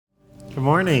Good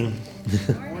morning.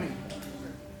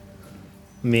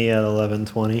 Me at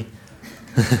 11:20.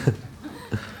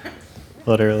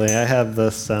 Literally, I have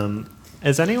this.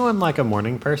 Is anyone like a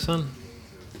morning person?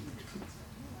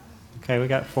 Okay, we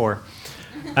got 4.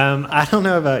 I don't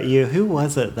know about you. Who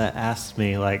was it that asked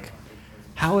me, like,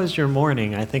 how was your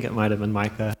morning? I think it might have been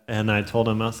Micah. And I told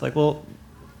him, I was like, well,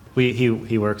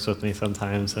 he works with me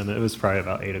sometimes, and it was probably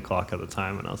about 8 o'clock at the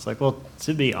time. And I was like, well,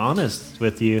 to be honest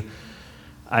with you,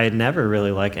 I never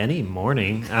really like any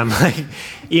morning. I'm like,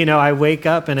 I wake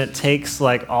up and it takes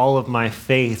like all of my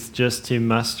faith just to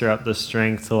muster up the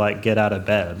strength to like get out of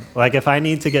bed. Like if I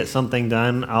need to get something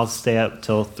done, I'll stay up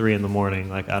till 3 in the morning.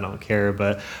 Like I don't care.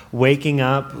 But waking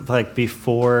up like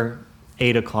before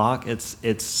 8 o'clock, it's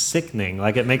sickening.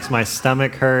 Like it makes my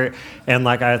stomach hurt, and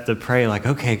like I have to pray, like,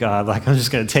 okay, God, like I'm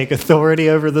just gonna take authority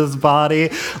over this body.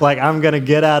 Like I'm gonna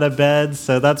get out of bed.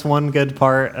 So that's one good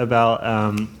part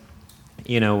about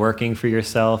working for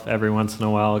yourself every once in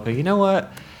a while. Go, you know what?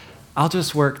 I'll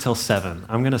just work till 7.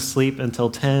 I'm going to sleep until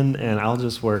 10 and I'll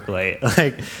just work late.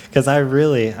 Because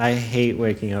I hate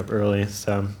waking up early.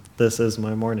 So this is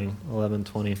my morning,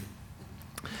 11:20.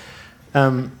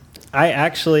 I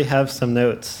actually have some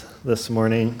notes this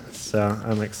morning, so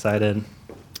I'm excited.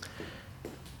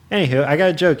 Anywho, I got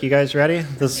a joke. You guys ready?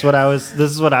 This is what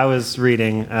I was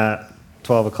reading at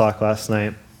 12 o'clock last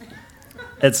night.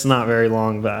 It's not very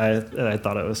long, but I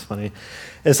thought it was funny.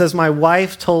 It says, my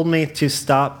wife told me to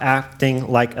stop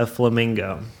acting like a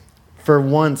flamingo. For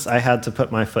once, I had to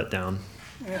put my foot down.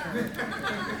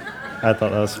 I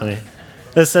thought that was funny.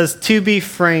 It says, to be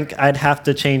frank, I'd have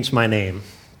to change my name.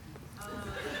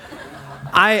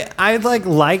 I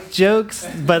like jokes,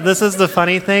 but this is the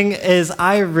funny thing, is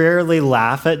I rarely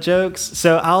laugh at jokes.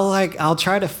 So I'll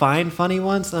try to find funny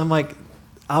ones, and I'm like,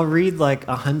 I'll read like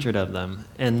 100 of them,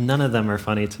 and none of them are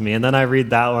funny to me. And then I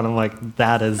read that one, I'm like,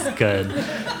 that is good.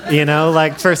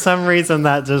 Like for some reason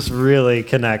that just really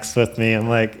connects with me. I'm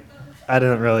like, I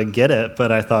didn't really get it,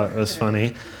 but I thought it was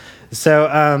funny.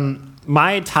 So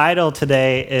my title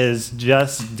today is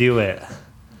Just Do It.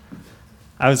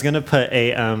 I was going to put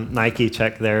a Nike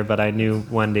check there, but I knew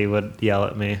Wendy would yell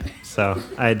at me, so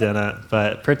I didn't.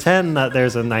 But pretend that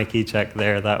there's a Nike check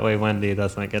there. That way Wendy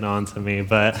doesn't get on to me.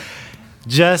 But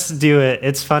just do it.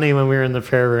 It's funny, when we were in the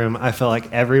prayer room, I felt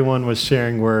like everyone was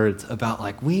sharing words about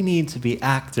like, we need to be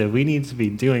active. We need to be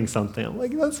doing something. I'm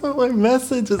like, that's what my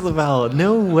message is about.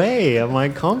 No way. I'm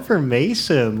like,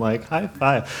 confirmation, like high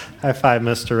five,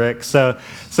 Mr. Rick. So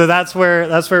that's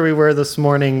where we were this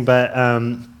morning. But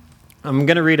I'm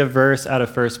going to read a verse out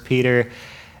of 1 Peter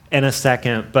in a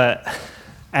second. But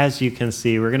as you can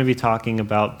see, we're going to be talking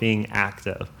about being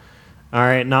active. All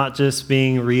right, not just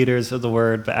being readers of the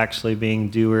word, but actually being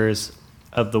doers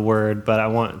of the word. But I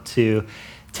want to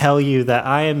tell you that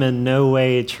I am in no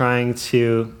way trying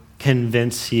to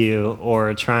convince you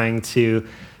or trying to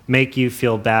make you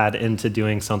feel bad into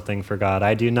doing something for God.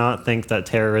 I do not think that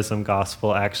terrorism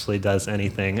gospel actually does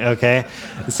anything, okay?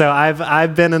 So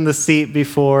I've been in the seat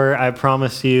before. I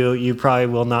promise you probably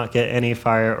will not get any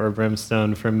fire or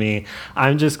brimstone from me.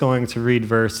 I'm just going to read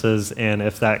verses, and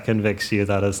if that convicts you,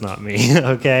 that is not me,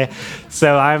 okay?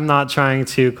 So I'm not trying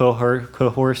to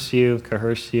coerce you.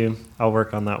 I'll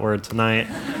work on that word tonight.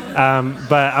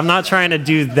 But I'm not trying to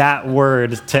do that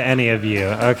word to any of you,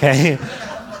 okay?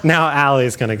 Now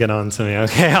Allie's going to get on to me,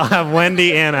 okay? I'll have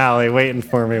Wendy and Allie waiting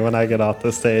for me when I get off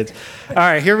the stage. All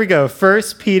right, here we go. 1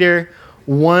 Peter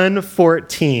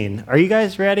 1:14. Are you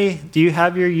guys ready? Do you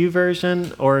have your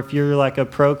YouVersion? Or if you're like a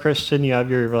pro-Christian, you have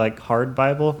your like hard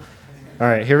Bible? All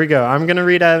right, here we go. I'm going to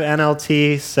read out of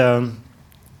NLT, so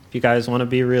if you guys want to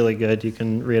be really good, you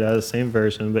can read out of the same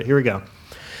version, but here we go.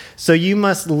 So you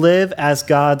must live as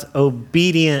God's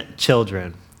obedient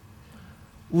children,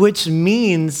 which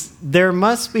means there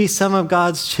must be some of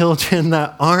God's children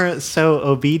that aren't so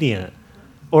obedient,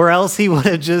 or else he would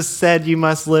have just said you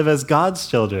must live as God's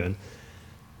children.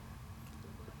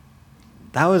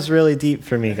 That was really deep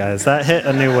for me, guys. That hit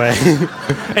a new way.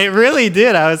 It really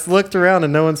did. I looked around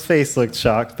and no one's face looked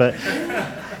shocked, but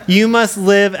you must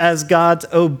live as God's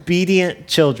obedient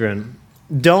children.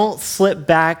 Don't slip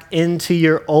back into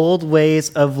your old ways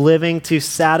of living to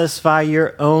satisfy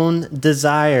your own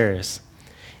desires.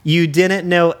 You didn't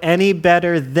know any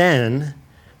better then,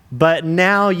 but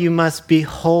now you must be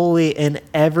holy in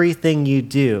everything you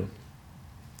do,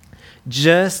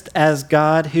 just as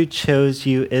God who chose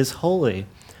you is holy.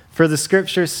 For the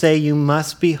scriptures say you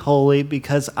must be holy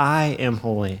because I am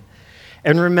holy.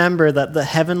 And remember that the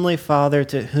heavenly Father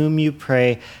to whom you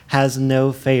pray has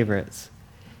no favorites.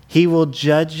 He will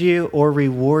judge you or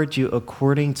reward you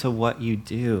according to what you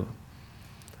do.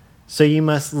 So you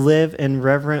must live in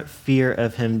reverent fear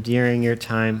of him during your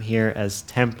time here as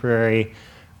temporary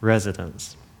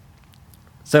residents.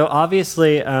 So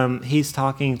obviously, he's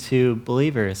talking to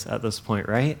believers at this point,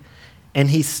 right? And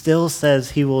he still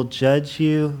says he will judge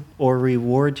you or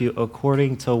reward you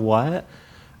according to what?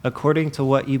 According to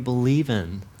what you believe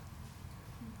in.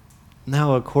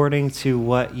 No, according to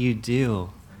what you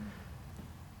do.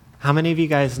 How many of you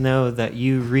guys know that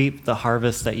you reap the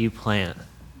harvest that you plant?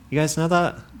 You guys know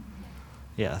that?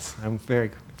 Yes, I'm very,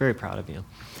 very proud of you.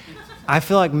 I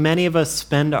feel like many of us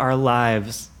spend our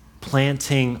lives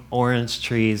planting orange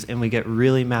trees and we get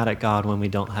really mad at God when we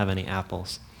don't have any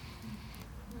apples.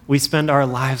 We spend our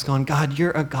lives going, God,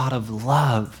 you're a God of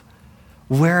love.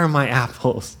 Where are my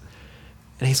apples?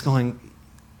 And he's going,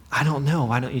 I don't know.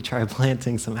 Why don't you try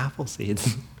planting some apple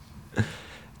seeds?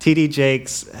 T.D.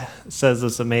 Jakes says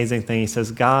this amazing thing. He says,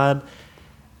 God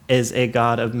is a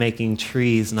God of making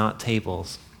trees, not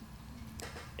tables.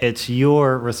 It's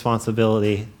your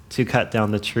responsibility to cut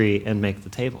down the tree and make the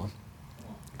table.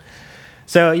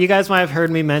 So you guys might have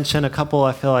heard me mention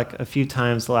a few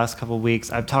times the last couple of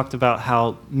weeks, I've talked about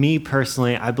how me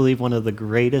personally, I believe one of the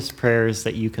greatest prayers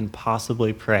that you can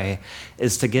possibly pray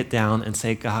is to get down and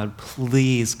say, God,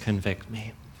 please convict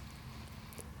me.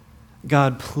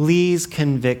 God, please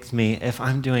convict me if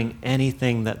I'm doing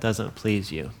anything that doesn't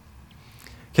please you.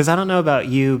 Because I don't know about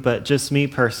you, but just me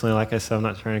personally, like I said, I'm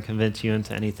not trying to convince you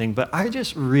into anything, but I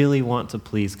just really want to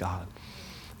please God.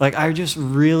 Like, I just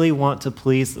really want to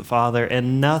please the Father,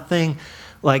 and nothing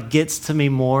gets to me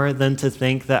more than to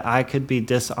think that I could be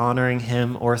dishonoring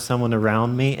him or someone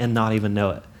around me and not even know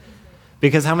it.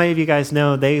 Because how many of you guys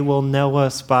know they will know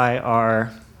us by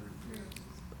our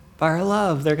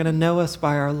love? They're going to know us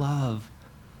by our love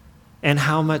and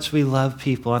how much we love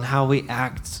people and how we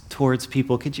act towards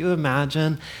people. Could you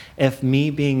imagine if me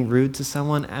being rude to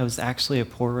someone was actually a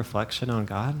poor reflection on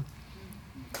God?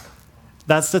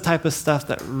 That's the type of stuff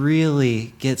that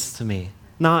really gets to me.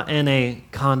 Not in a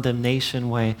condemnation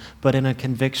way, but in a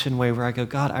conviction way where I go,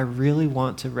 God, I really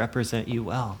want to represent you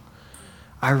well.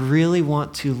 I really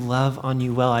want to love on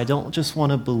you well. I don't just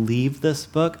want to believe this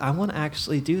book. I want to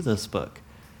actually do this book.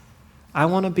 I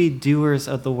want to be doers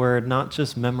of the word, not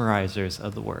just memorizers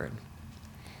of the word.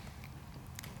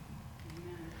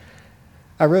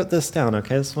 I wrote this down,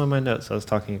 okay? This is one of my notes I was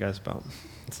talking to you guys about.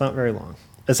 It's not very long.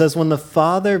 It says, when the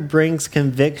Father brings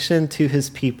conviction to his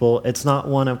people, it's not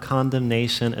one of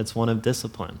condemnation, it's one of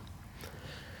discipline.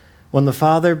 When the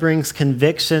Father brings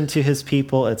conviction to his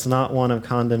people, it's not one of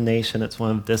condemnation, it's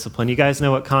one of discipline. You guys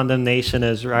know what condemnation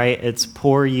is, right? It's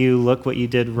poor you, look what you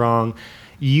did wrong.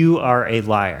 You are a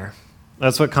liar.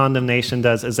 That's what condemnation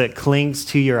does, is it clings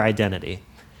to your identity.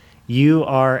 You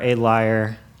are a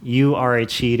liar. You are a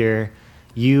cheater.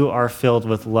 You are filled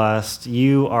with lust.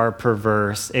 You are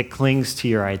perverse. It clings to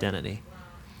your identity.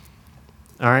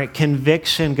 All right,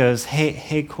 conviction goes,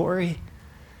 hey, Korey,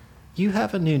 you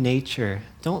have a new nature.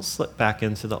 Don't slip back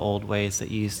into the old ways that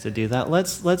you used to do that.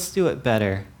 Let's do it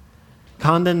better.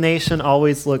 Condemnation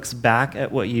always looks back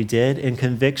at what you did, and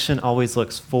conviction always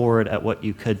looks forward at what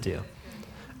you could do.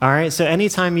 All right, so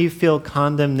anytime you feel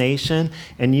condemnation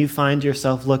and you find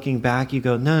yourself looking back, you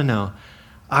go, no.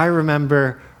 I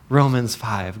remember Romans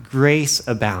 5, grace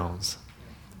abounds.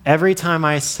 Every time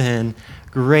I sin,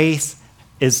 grace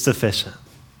is sufficient.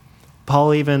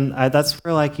 Paul that's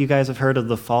where you guys have heard of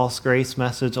the false grace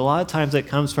message. A lot of times it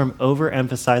comes from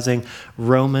overemphasizing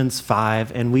Romans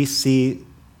 5, and we see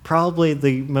probably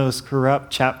the most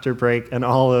corrupt chapter break in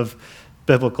all of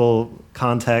biblical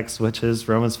context, which is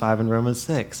Romans 5 and Romans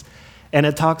 6. And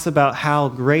it talks about how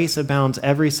grace abounds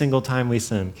every single time we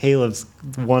sin. Caleb's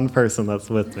one person that's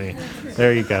with me.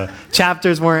 There you go.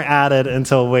 Chapters weren't added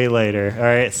until way later. All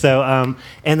right. So,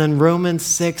 and then Romans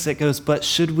 6, it goes, but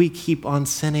should we keep on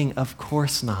sinning? Of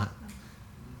course not.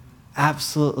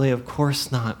 Absolutely, of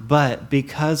course not. But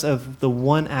because of the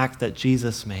one act that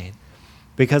Jesus made,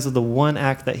 because of the one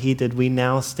act that he did, we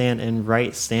now stand in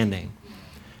right standing.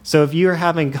 So if you're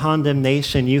having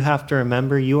condemnation, you have to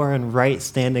remember you are in right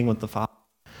standing with the Father.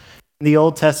 In the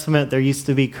Old Testament, there used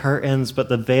to be curtains, but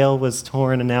the veil was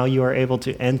torn, and now you are able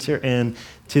to enter in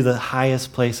to the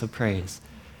highest place of praise,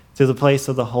 to the place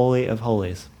of the Holy of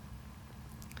Holies.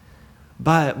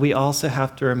 But we also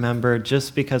have to remember,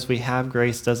 just because we have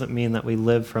grace doesn't mean that we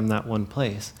live from that one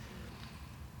place.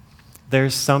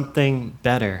 There's something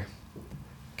better.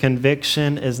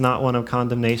 Conviction is not one of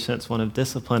condemnation, it's one of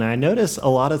discipline. And I notice a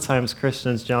lot of times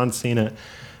Christians, John's seen it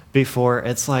before,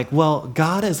 it's like, well,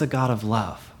 God is a God of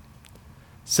love.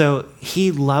 So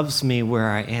he loves me where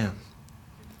I am.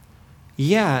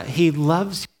 Yeah, he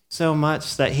loves you so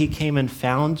much that he came and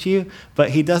found you,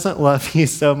 but he doesn't love you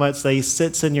so much that he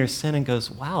sits in your sin and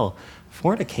goes, wow,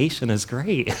 fornication is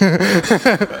great.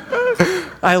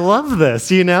 I love this,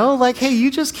 Like, hey,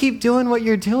 you just keep doing what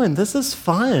you're doing. This is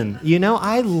fun.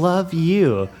 I love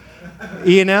you.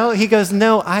 He goes,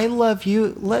 no, I love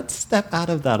you. Let's step out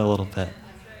of that a little bit.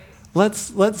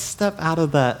 Let's step out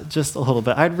of that just a little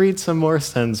bit. I'd read some more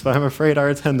sins, but I'm afraid our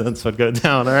attendance would go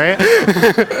down, all right?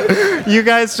 You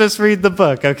guys just read the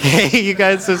book, okay? You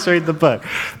guys just read the book.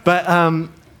 But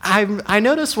I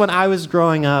noticed when I was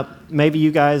growing up, maybe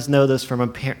you guys know this from a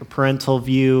parental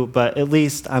view, but at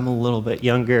least I'm a little bit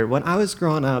younger. When I was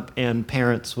growing up and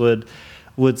parents would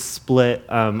split,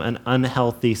 an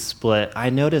unhealthy split, I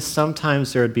noticed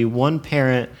sometimes there would be one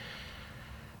parent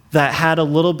that had a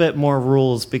little bit more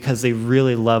rules because they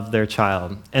really loved their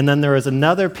child. And then there was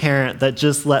another parent that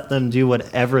just let them do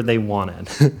whatever they wanted.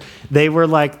 They were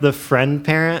like the friend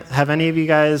parent. Have any of you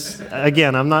guys,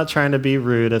 again, I'm not trying to be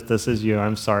rude if this is you,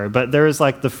 I'm sorry, but there was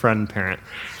like the friend parent.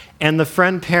 And the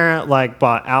friend parent like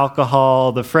bought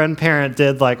alcohol. The friend parent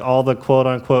did like all the quote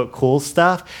unquote cool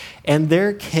stuff. And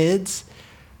their kids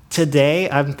today,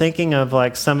 I'm thinking of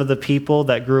like some of the people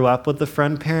that grew up with the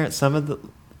friend parent,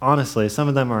 honestly, some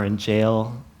of them are in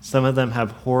jail. Some of them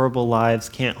have horrible lives,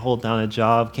 can't hold down a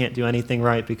job, can't do anything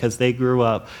right because they grew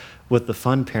up with the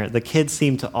fun parent. The kids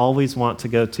seem to always want to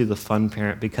go to the fun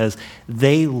parent because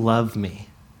they love me.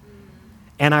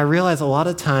 And I realize a lot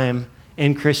of time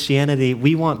in Christianity,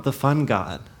 we want the fun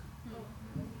God.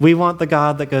 We want the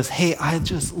God that goes, hey, I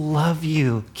just love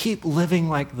you. Keep living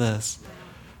like this.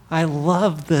 I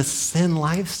love this sin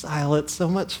lifestyle. It's so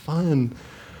much fun.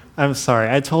 I'm sorry.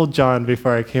 I told John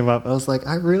before I came up, I was like,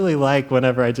 I really like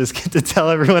whenever I just get to tell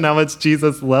everyone how much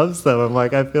Jesus loves them. I'm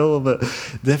like, I feel a little bit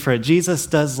different. Jesus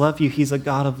does love you. He's a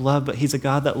God of love, but he's a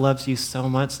God that loves you so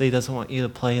much that he doesn't want you to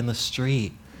play in the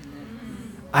street.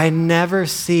 I never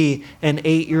see an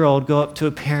 8-year-old go up to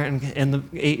a parent and the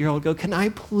 8-year-old go, can I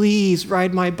please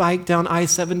ride my bike down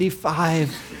I-75?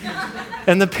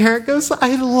 And the parent goes,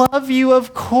 I love you,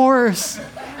 of course.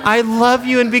 I love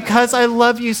you, and because I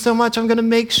love you so much, I'm going to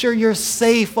make sure you're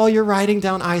safe while you're riding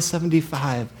down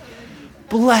I-75.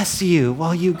 Bless you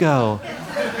while you go.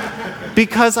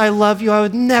 Because I love you, I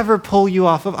would never pull you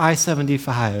off of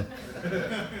I-75.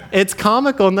 It's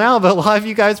comical now, but a lot of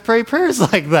you guys pray prayers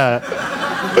like that.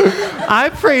 I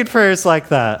prayed prayers like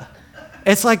that.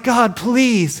 It's like, God,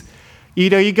 please.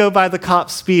 You go by the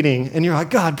cops speeding, and you're like,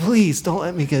 God, please, don't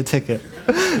let me get a ticket.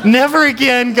 Never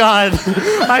again, God.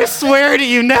 I swear to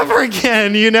you, never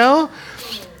again, And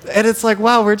it's like,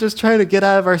 wow, we're just trying to get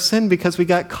out of our sin because we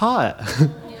got caught.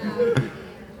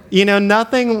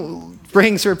 Nothing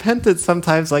brings repentance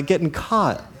sometimes like getting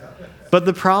caught. But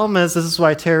the problem is, this is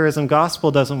why terrorism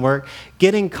gospel doesn't work.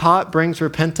 Getting caught brings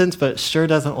repentance, but it sure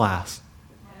doesn't last.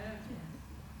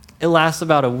 It lasts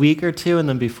about a week or two, and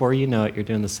then before you know it, you're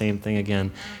doing the same thing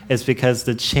again. It's because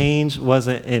the change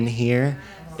wasn't in here,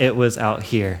 it was out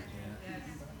here.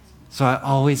 So I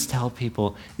always tell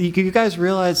people, you guys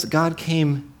realize God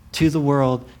came to the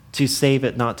world to save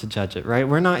it, not to judge it, right?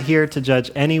 We're not here to judge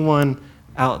anyone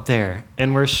out there,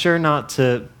 and we're sure not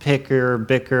to pick or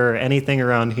bicker or anything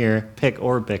around here. Pick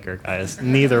or bicker, guys,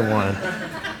 neither one.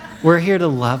 We're here to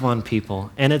love on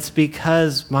people, and it's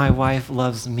because my wife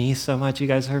loves me so much. You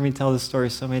guys heard me tell this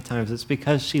story so many times. It's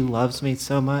because she loves me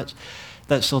so much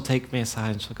that she'll take me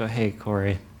aside and she'll go, hey,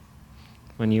 Korey,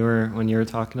 when you were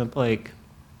talking to Blake,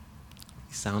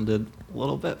 you sounded a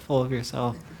little bit full of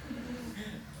yourself.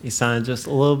 You sounded just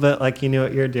a little bit like you knew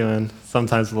what you were doing.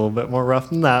 Sometimes a little bit more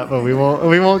rough than that, but we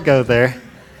won't go there.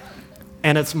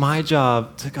 And it's my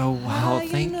job to go, wow,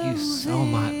 thank you so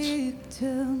much.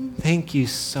 Thank you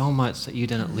so much that you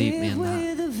didn't leave me in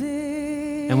that.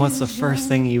 And what's the first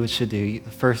thing you should do? The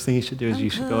first thing you should do is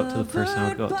you should go up to the person. I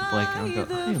would go up to Blake and I would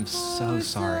go, I am so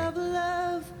sorry.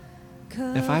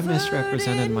 If I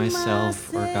misrepresented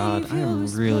myself or God, I am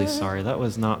really sorry. That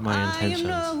was not my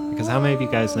intentions. Because how many of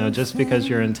you guys know, just because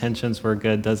your intentions were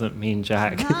good doesn't mean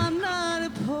jack.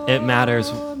 It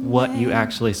matters what you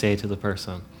actually say to the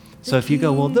person. So if you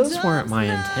go, well, those weren't my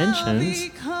intentions,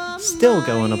 still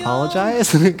go and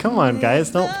apologize. Come on,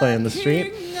 guys, don't play in the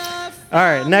street. All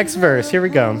right, next verse. Here we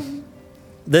go.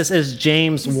 This is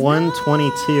James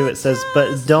 1:22. It says,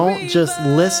 but don't just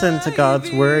listen to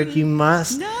God's word. You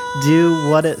must do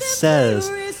what it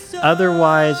says.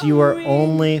 Otherwise, you are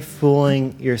only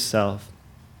fooling yourself.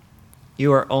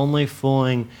 You are only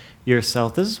fooling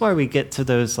yourself. This is why we get to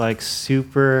those like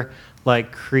super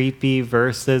like creepy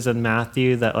verses in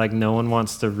Matthew that like no one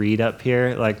wants to read up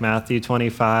here, like Matthew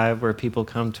 25, where people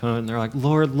come to him and they're like,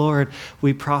 Lord, Lord,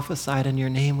 we prophesied in your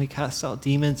name, we cast out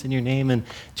demons in your name, and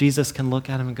Jesus can look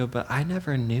at him and go, but I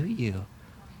never knew you.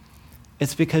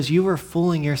 It's because you were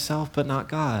fooling yourself, but not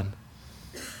God.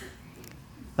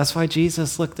 That's why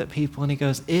Jesus looked at people and he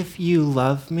goes, if you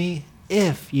love me,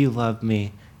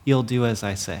 you'll do as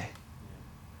I say.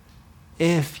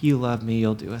 If you love me,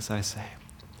 you'll do as I say.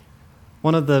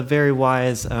 One of the very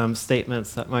wise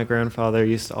statements that my grandfather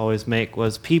used to always make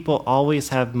was, people always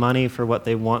have money for what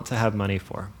they want to have money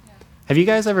for. Yeah. Have you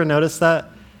guys ever noticed that?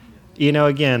 You know,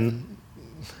 again,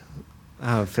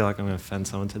 I feel like I'm going to offend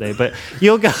someone today, but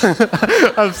you'll go,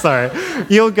 I'm sorry.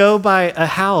 You'll go by a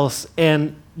house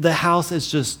and the house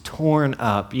is just torn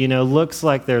up, you know, looks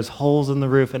like there's holes in the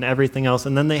roof and everything else.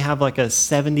 And then they have like a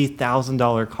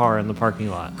 $70,000 car in the parking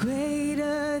lot.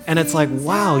 And it's like,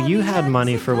 wow, you had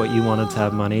money for what you wanted to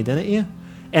have money, didn't you?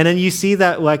 And then you see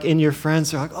that like in your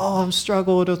friends, they're like, oh, I'm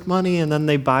struggling with money. And then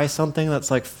they buy something that's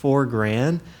like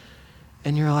 $4,000.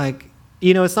 And you're like,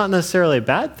 you know, it's not necessarily a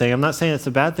bad thing. I'm not saying it's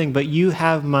a bad thing, but you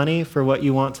have money for what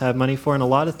you want to have money for. And a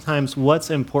lot of times what's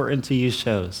important to you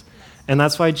shows. And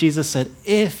that's why Jesus said,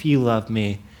 if you love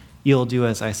me, you'll do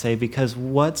as I say, because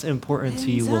what's important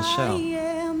to you will show.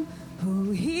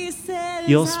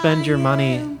 You'll spend your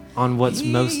money on what's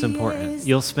most important.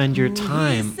 You'll spend your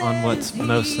time on what's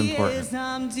most important.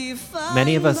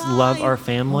 Many of us love our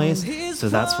families, so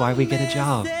that's why we get a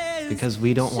job, because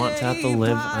we don't want to have to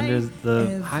live under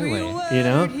the highway, you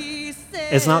know?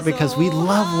 It's not because we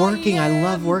love working, I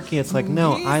love working. It's like,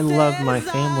 no, I love my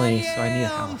family, so I need a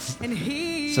house.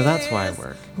 So that's why I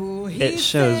work. It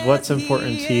shows what's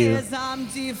important to you.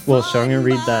 Well, so I'm going to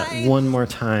read that one more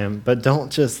time. But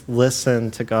don't just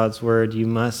listen to God's word. You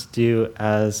must do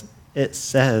as it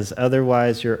says.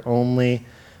 Otherwise, you're only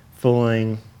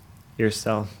fooling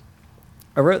yourself.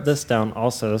 I wrote this down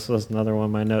also. This was another one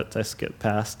of my notes I skipped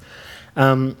past.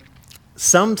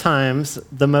 Sometimes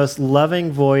the most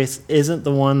loving voice isn't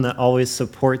the one that always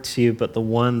supports you, but the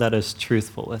one that is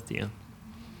truthful with you.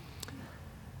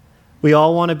 We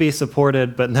all want to be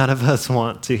supported, but none of us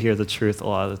want to hear the truth a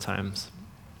lot of the times.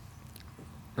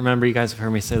 Remember, you guys have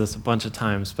heard me say this a bunch of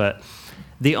times, but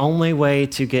the only way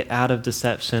to get out of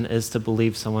deception is to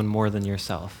believe someone more than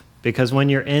yourself. Because when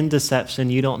you're in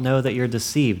deception, you don't know that you're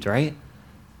deceived, right?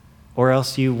 Or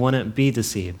else you wouldn't be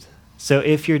deceived. So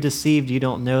if you're deceived, you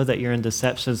don't know that you're in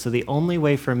deception. So the only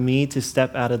way for me to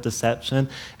step out of deception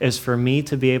is for me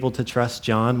to be able to trust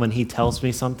John when he tells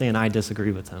me something and I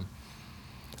disagree with him.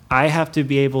 I have to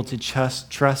be able to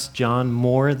trust John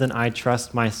more than I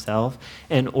trust myself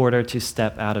in order to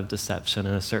step out of deception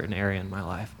in a certain area in my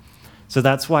life. So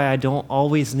that's why I don't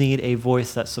always need a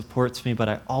voice that supports me, but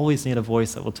I always need a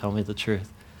voice that will tell me the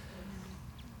truth.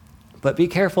 But be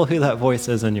careful who that voice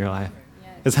is in your life.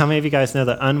 Because how many of you guys know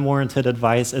that unwarranted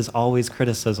advice is always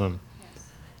criticism? Yes.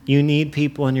 You need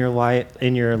people in your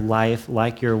life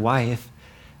like your wife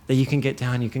that you can get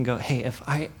down, you can go, hey, if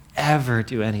I ever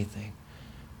do anything,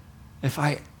 if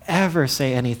I ever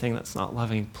say anything that's not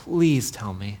loving, please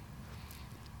tell me.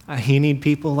 You need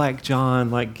people like John,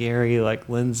 like Gary, like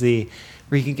Lindsay,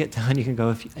 where you can get down, you can go,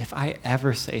 if I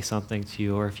ever say something to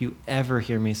you, or if you ever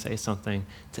hear me say something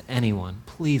to anyone,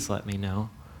 please let me know.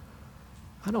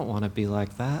 I don't want to be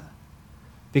like that.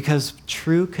 Because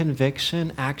true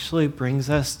conviction actually brings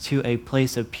us to a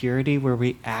place of purity where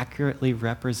we accurately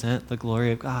represent the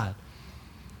glory of God.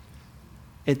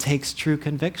 It takes true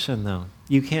conviction, though.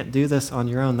 You can't do this on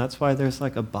your own. That's why there's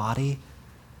like a body,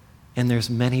 and there's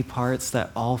many parts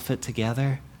that all fit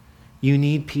together. You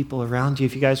need people around you.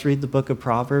 If you guys read the book of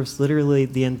Proverbs, literally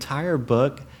the entire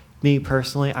book, me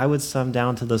personally, I would sum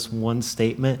down to this one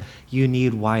statement: you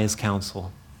need wise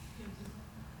counsel.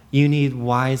 You need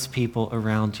wise people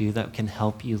around you that can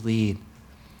help you lead.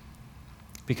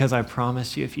 Because I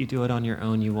promise you, if you do it on your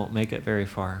own, you won't make it very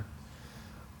far.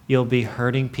 You'll be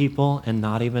hurting people and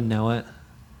not even know it.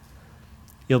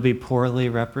 You'll be poorly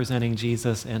representing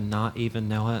Jesus and not even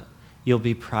know it. You'll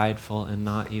be prideful and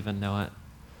not even know it.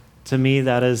 To me,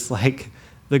 that is like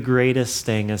the greatest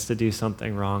thing, is to do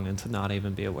something wrong and to not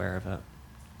even be aware of it.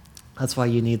 That's why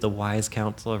you need the wise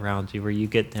counsel around you, where you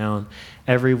get down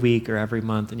every week or every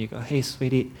month and you go, hey,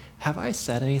 sweetie, have I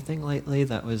said anything lately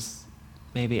that was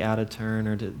maybe out of turn,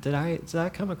 or did I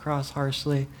come across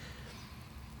harshly?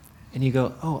 And you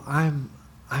go, oh,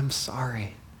 I'm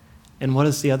sorry. And what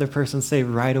does the other person say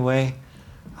right away?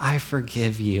 I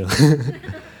forgive you.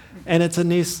 And it's a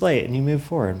new slate, and you move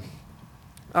forward.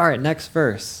 All right, next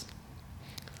verse.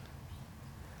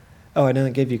 Oh, I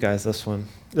didn't give you guys this one.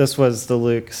 This was the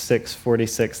Luke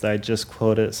 6:46 that I just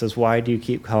quoted. It says, "Why do you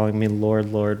keep calling me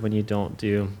Lord, Lord, when you don't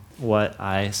do what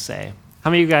I say?"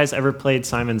 How many of you guys ever played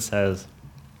Simon Says?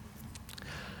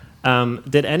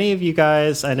 Did any of you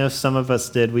guys, I know some of us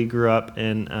did, we grew up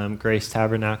in Grace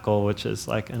Tabernacle, which is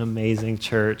like an amazing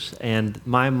church, and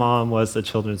my mom was the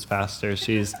children's pastor.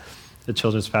 She's the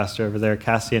children's pastor over there.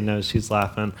 Cassian knows, she's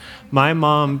laughing. My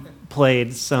mom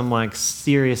played some like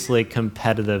seriously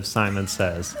competitive Simon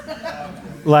Says.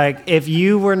 Like, if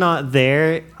you were not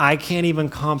there, I can't even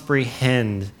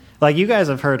comprehend. Like, you guys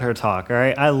have heard her talk, all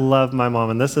right? I love my mom,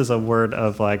 and this is a word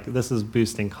of, like, this is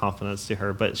boosting confidence to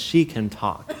her, but she can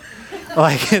talk.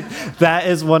 Like, that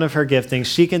is one of her giftings.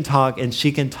 She can talk, and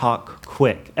she can talk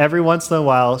quick. Every once in a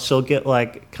while, she'll get,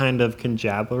 like, kind of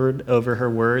conjabbered over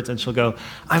her words, and she'll go,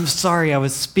 "I'm sorry, I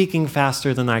was speaking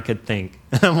faster than I could think."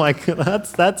 And I'm like,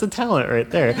 that's a talent right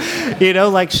there. You know,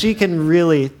 like, she can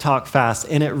really talk fast,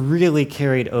 and it really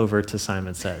carried over to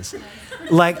Simon Says.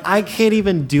 Like, I can't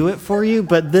even do it for you,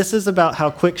 but this is about how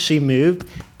quick she moved,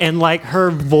 and, like, her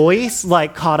voice,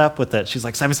 like, caught up with it. She's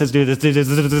like, "Simon Says, do this, do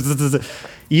this."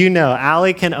 You know,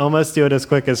 Allie can almost do it as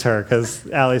quick as her, because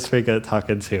Allie's pretty good at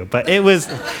talking too. But it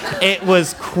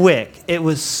was quick. It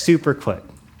was super quick.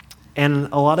 And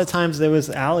a lot of times there was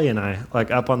Allie and I,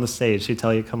 like, up on the stage. She'd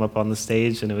tell you come up on the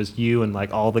stage, and it was you and,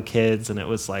 like, all the kids, and it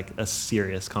was, like, a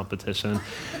serious competition,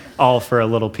 all for a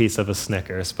little piece of a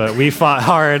Snickers. But we fought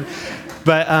hard.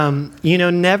 But, you know,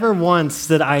 never once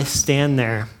did I stand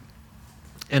there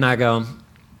and I go,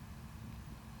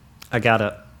 "I got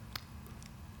it.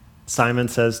 Simon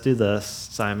says do this.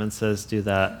 Simon says do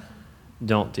that.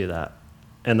 Don't do that."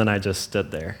 And then I just stood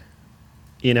there.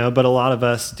 You know, but a lot of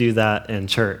us do that in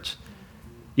church.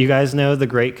 You guys know the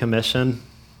Great Commission?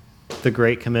 The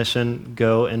Great Commission,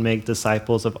 go and make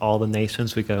disciples of all the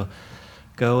nations. We go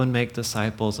and make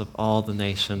disciples of all the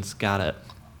nations. Got it.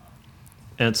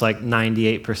 And it's like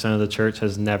 98% of the church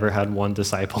has never had one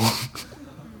disciple.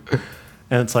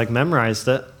 And it's like, memorized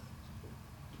it.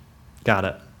 Got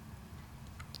it.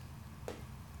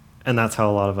 And that's how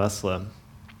a lot of us live.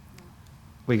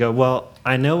 We go, "Well,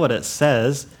 I know what it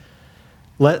says.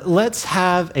 Let's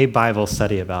have a Bible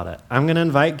study about it. I'm going to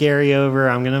invite Gary over.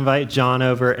 I'm going to invite John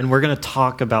over, and we're going to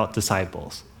talk about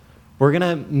disciples. We're going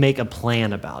to make a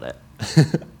plan about it."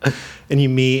 And you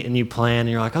meet and you plan, and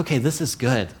you're like, "Okay, this is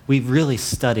good. We've really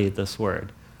studied this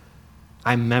word.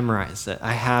 I memorized it.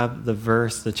 I have the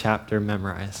verse, the chapter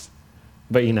memorized."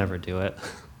 But you never do it.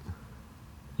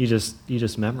 You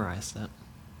just memorized it.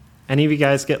 Any of you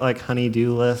guys get like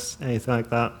honey-do lists, anything like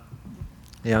that?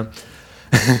 Yeah.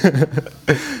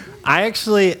 I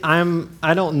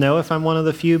don't know if I'm one of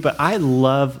the few, but I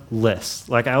love lists.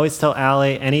 Like, I always tell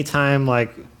Allie, anytime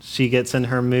like she gets in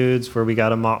her moods where we got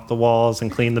to mop the walls and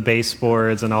clean the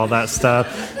baseboards and all that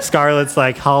stuff, Scarlett's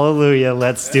like, "Hallelujah,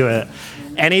 let's do it."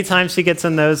 Anytime she gets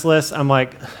in those lists, I'm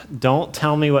like, "Don't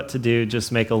tell me what to do,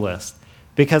 just make a list."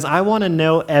 Because I want to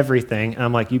know everything. And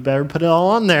I'm like, "You better put it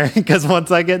all on there, because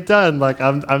once I get done, like,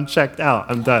 I'm checked out.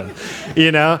 I'm done."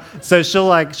 You know? So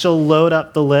she'll load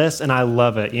up the list, and I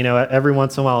love it. You know, every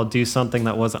once in a while I'll do something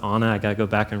that wasn't on it. I gotta go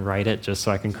back and write it just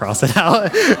so I can cross it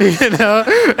out. You know?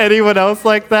 Anyone else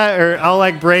like that? Or I'll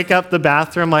like break up the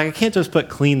bathroom. Like, I can't just put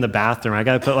clean the bathroom. I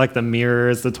gotta put like the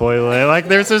mirrors, the toilet. Like,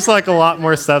 there's just like a lot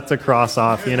more stuff to cross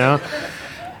off, you know?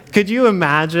 Could you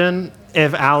imagine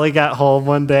if Allie got home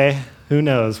one day? Who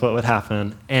knows what would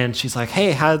happen? And she's like,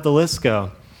 "Hey, how did the list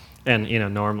go?" And, you know,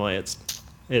 normally it's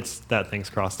that thing's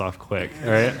crossed off quick,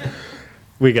 right?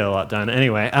 We get a lot done.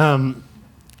 Anyway,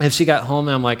 if she got home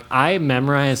and I'm like, "I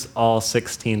memorized all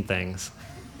 16 things.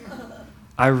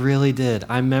 I really did.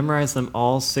 I memorized them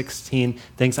all 16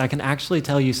 things. I can actually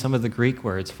tell you some of the Greek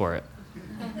words for it."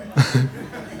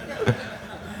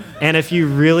 And if you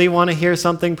really want to hear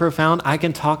something profound, I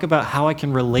can talk about how I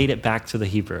can relate it back to the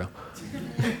Hebrew.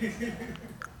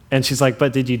 And she's like,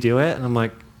 "But did you do it?" And I'm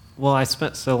like, "Well, I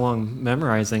spent so long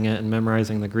memorizing it and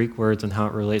memorizing the Greek words and how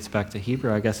it relates back to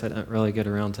Hebrew, I guess I didn't really get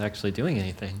around to actually doing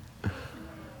anything."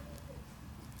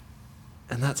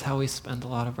 And that's how we spend a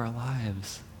lot of our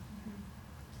lives.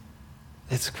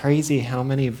 It's crazy how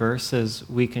many verses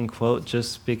we can quote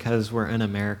just because we're in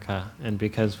America and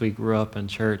because we grew up in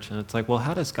church. And it's like, "Well,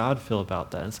 how does God feel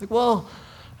about that?" And it's like, "Well,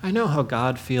 I know how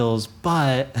God feels,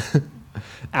 but..."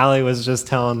 Allie was just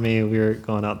telling me, we were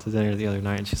going out to dinner the other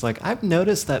night, and she's like, "I've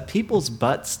noticed that people's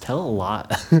butts tell a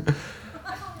lot."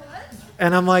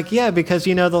 And I'm like, "Yeah, because,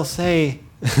 you know, they'll say,"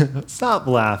 stop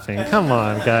laughing. Come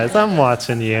on, guys. I'm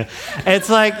watching you. It's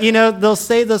like, you know, they'll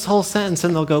say this whole sentence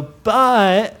and they'll go,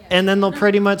 "But," and then they'll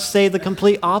pretty much say the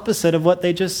complete opposite of what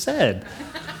they just said.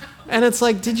 And it's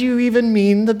like, did you even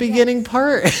mean the beginning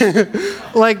part?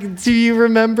 Like, do you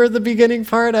remember the beginning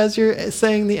part as you're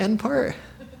saying the end part?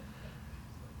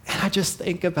 And I just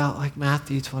think about like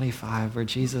Matthew 25, where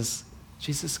Jesus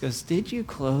goes, did you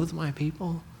clothe my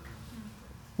people?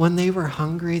 When they were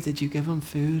hungry, did you give them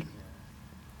food?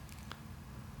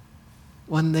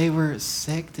 When they were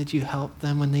sick, did you help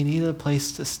them? When they needed a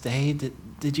place to stay,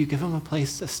 did you give them a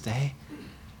place to stay?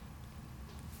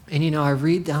 And I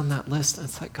read down that list and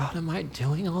it's like, God, am I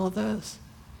doing all of this?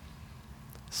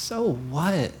 So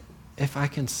what if I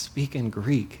can speak in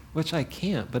Greek, which I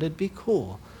can't, but it'd be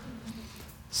cool.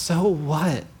 So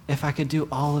what if I could do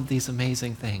all of these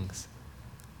amazing things?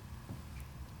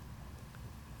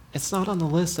 It's not on the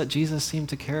list that Jesus seemed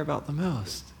to care about the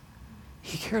most.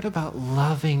 He cared about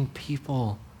loving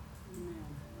people.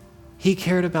 He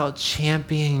cared about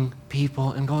championing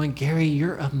people and going, Gary,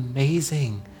 you're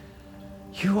amazing.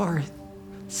 You are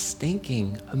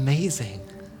stinking amazing.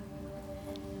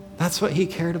 That's what he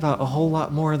cared about a whole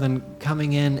lot more than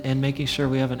coming in and making sure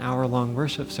we have an hour-long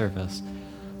worship service.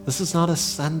 This is not a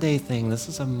Sunday thing. This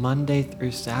is a Monday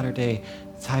through Saturday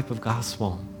type of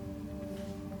gospel.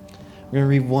 We're going to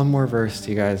read one more verse to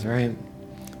you guys, right?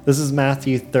 This is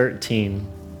Matthew 13.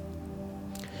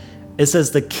 It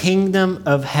says, the kingdom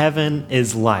of heaven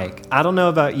is like. I don't know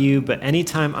about you, but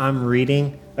anytime I'm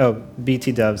reading,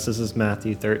 BT Dubs, this is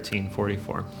Matthew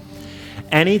 13:44.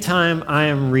 Anytime I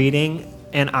am reading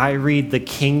and I read the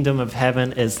kingdom of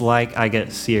heaven is like, I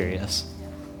get serious.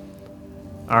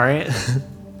 All right?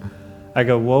 I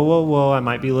go, whoa, whoa, whoa, I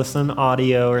might be listening to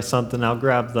audio or something. I'll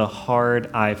grab the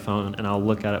hard iPhone and I'll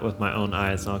look at it with my own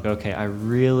eyes and I'll go, okay, I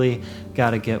really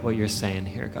got to get what you're saying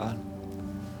here, God.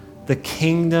 The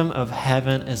kingdom of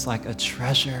heaven is like a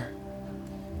treasure.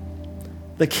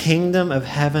 The kingdom of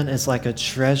heaven is like a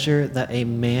treasure that a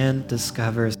man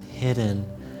discovers hidden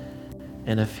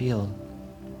in a field.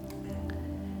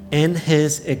 In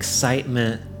his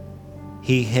excitement,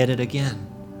 he hid it again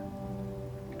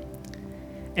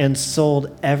and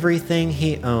sold everything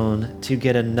he owned to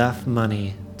get enough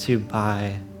money to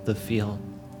buy the field.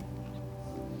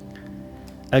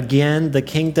 Again, the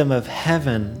kingdom of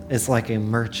heaven is like a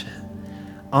merchant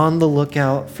on the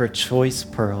lookout for choice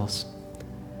pearls.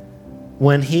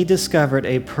 When he discovered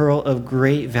a pearl of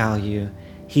great value,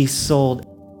 he sold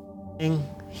everything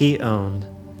he owned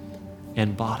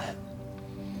and bought it.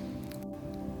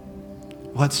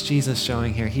 What's Jesus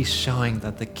showing here? He's showing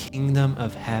that the kingdom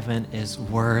of heaven is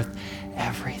worth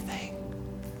everything.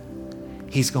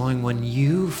 He's going, when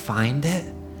you find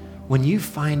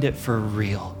it for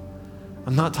real.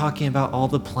 I'm not talking about all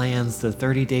the plans, the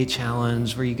 30-day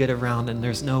challenge where you get around and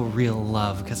there's no real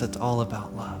love because it's all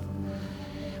about love.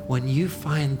 When you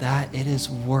find that, it is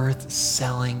worth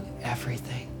selling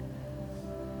everything.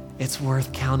 It's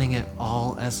worth counting it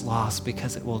all as loss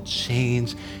because it will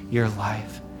change your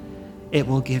life. It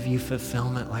will give you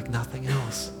fulfillment like nothing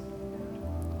else.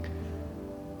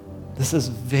 This is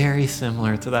very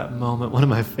similar to that moment, one of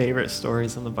my favorite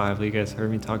stories in the Bible. You guys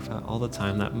heard me talk about it all the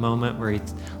time, that moment where he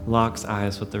locks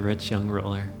eyes with the rich young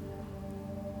ruler.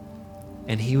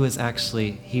 And he was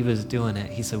doing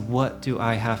it. He said, what do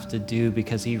I have to do?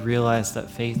 Because he realized that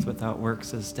faith without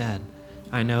works is dead.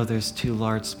 I know there's two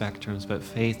large spectrums, but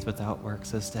faith without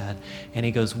works is dead. And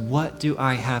he goes, what do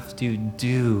I have to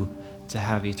do to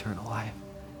have eternal life?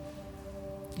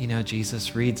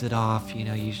 Jesus reads it off.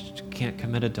 You can't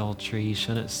commit adultery. You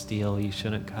shouldn't steal. You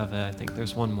shouldn't covet. I think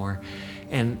there's one more.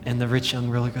 And the rich young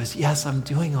ruler goes, yes, I'm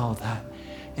doing all that.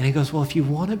 And he goes, well, if you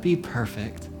want to be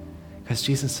perfect, because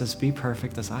Jesus says, be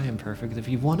perfect as I am perfect. If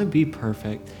you want to be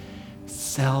perfect,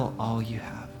 sell all you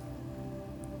have.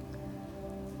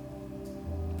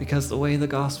 Because the way the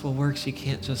gospel works, you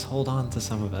can't just hold on to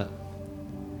some of it.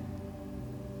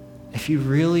 If you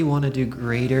really want to do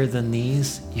greater than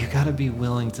these, you got to be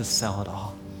willing to sell it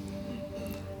all.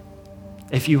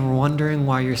 If you were wondering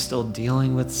why you're still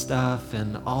dealing with stuff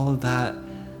and all of that,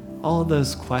 all of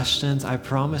those questions, I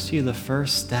promise you the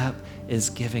first step is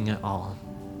giving it all.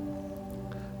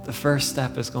 The first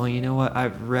step is going, you know what,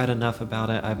 I've read enough about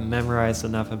it, I've memorized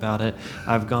enough about it,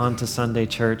 I've gone to Sunday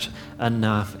church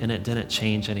enough, and it didn't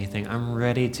change anything. I'm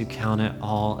ready to count it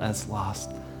all as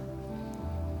lost.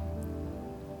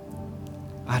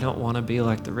 I don't want to be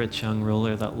like the rich young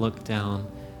ruler that looked down,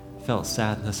 felt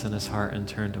sadness in his heart, and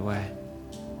turned away.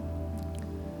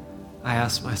 I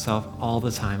ask myself all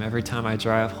the time, every time I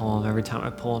drive home, every time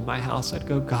I pull in my house, I'd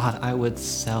go, God, I would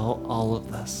sell all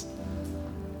of this.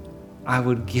 I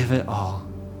would give it all.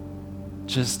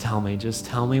 Just tell me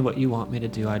what you want me to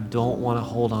do. I don't want to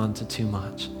hold on to too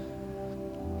much.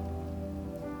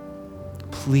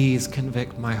 Please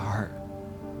convict my heart.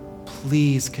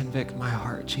 please convict my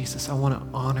heart, Jesus. I want to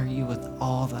honor you with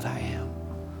all that I am.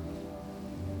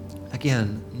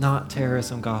 Again, not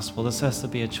terrorism gospel. This has to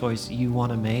be a choice you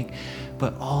want to make.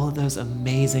 But all of those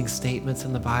amazing statements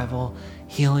in the Bible,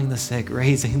 healing the sick,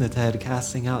 raising the dead,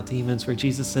 casting out demons, where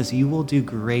Jesus says, you will do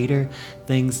greater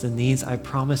things than these. I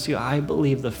promise you, I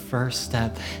believe the first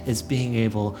step is being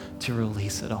able to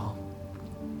release it all.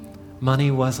 Money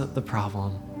wasn't the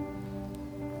problem.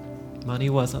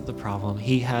 Money wasn't the problem.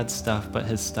 He had stuff, but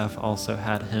his stuff also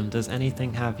had him. Does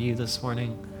anything have you this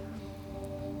morning?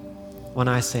 When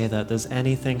I say that, does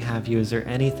anything have you? Is there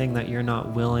anything that you're not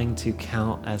willing to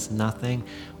count as nothing?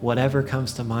 Whatever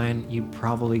comes to mind, you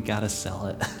probably got to sell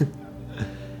it.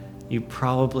 You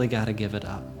probably got to give it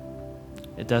up.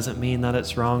 It doesn't mean that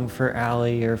it's wrong for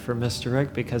Allie or for Mr.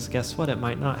 Rick, because guess what? It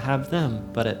might not have them,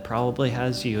 but it probably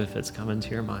has you if it's coming to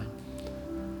your mind.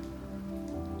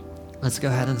 Let's go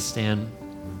ahead and stand.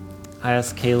 I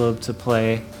asked Caleb to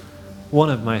play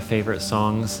one of my favorite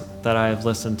songs that I've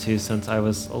listened to since I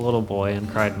was a little boy and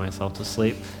cried myself to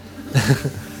sleep.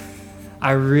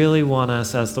 I really want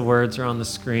us, as the words are on the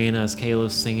screen, as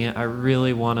Caleb's singing it, I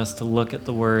really want us to look at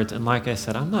the words. And like I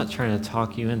said, I'm not trying to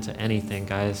talk you into anything,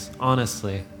 guys.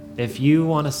 Honestly, if you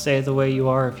want to stay the way you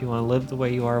are, if you want to live the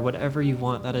way you are, whatever you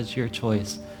want, that is your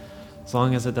choice, as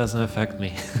long as it doesn't affect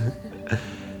me.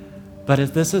 But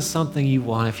if this is something you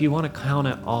want, if you want to count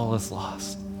it all as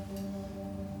lost,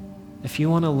 if you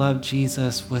want to love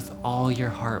Jesus with all your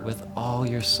heart, with all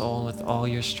your soul, with all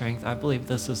your strength, I believe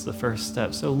this is the first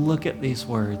step. So look at these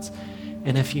words,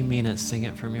 and if you mean it, sing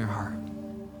it from your heart.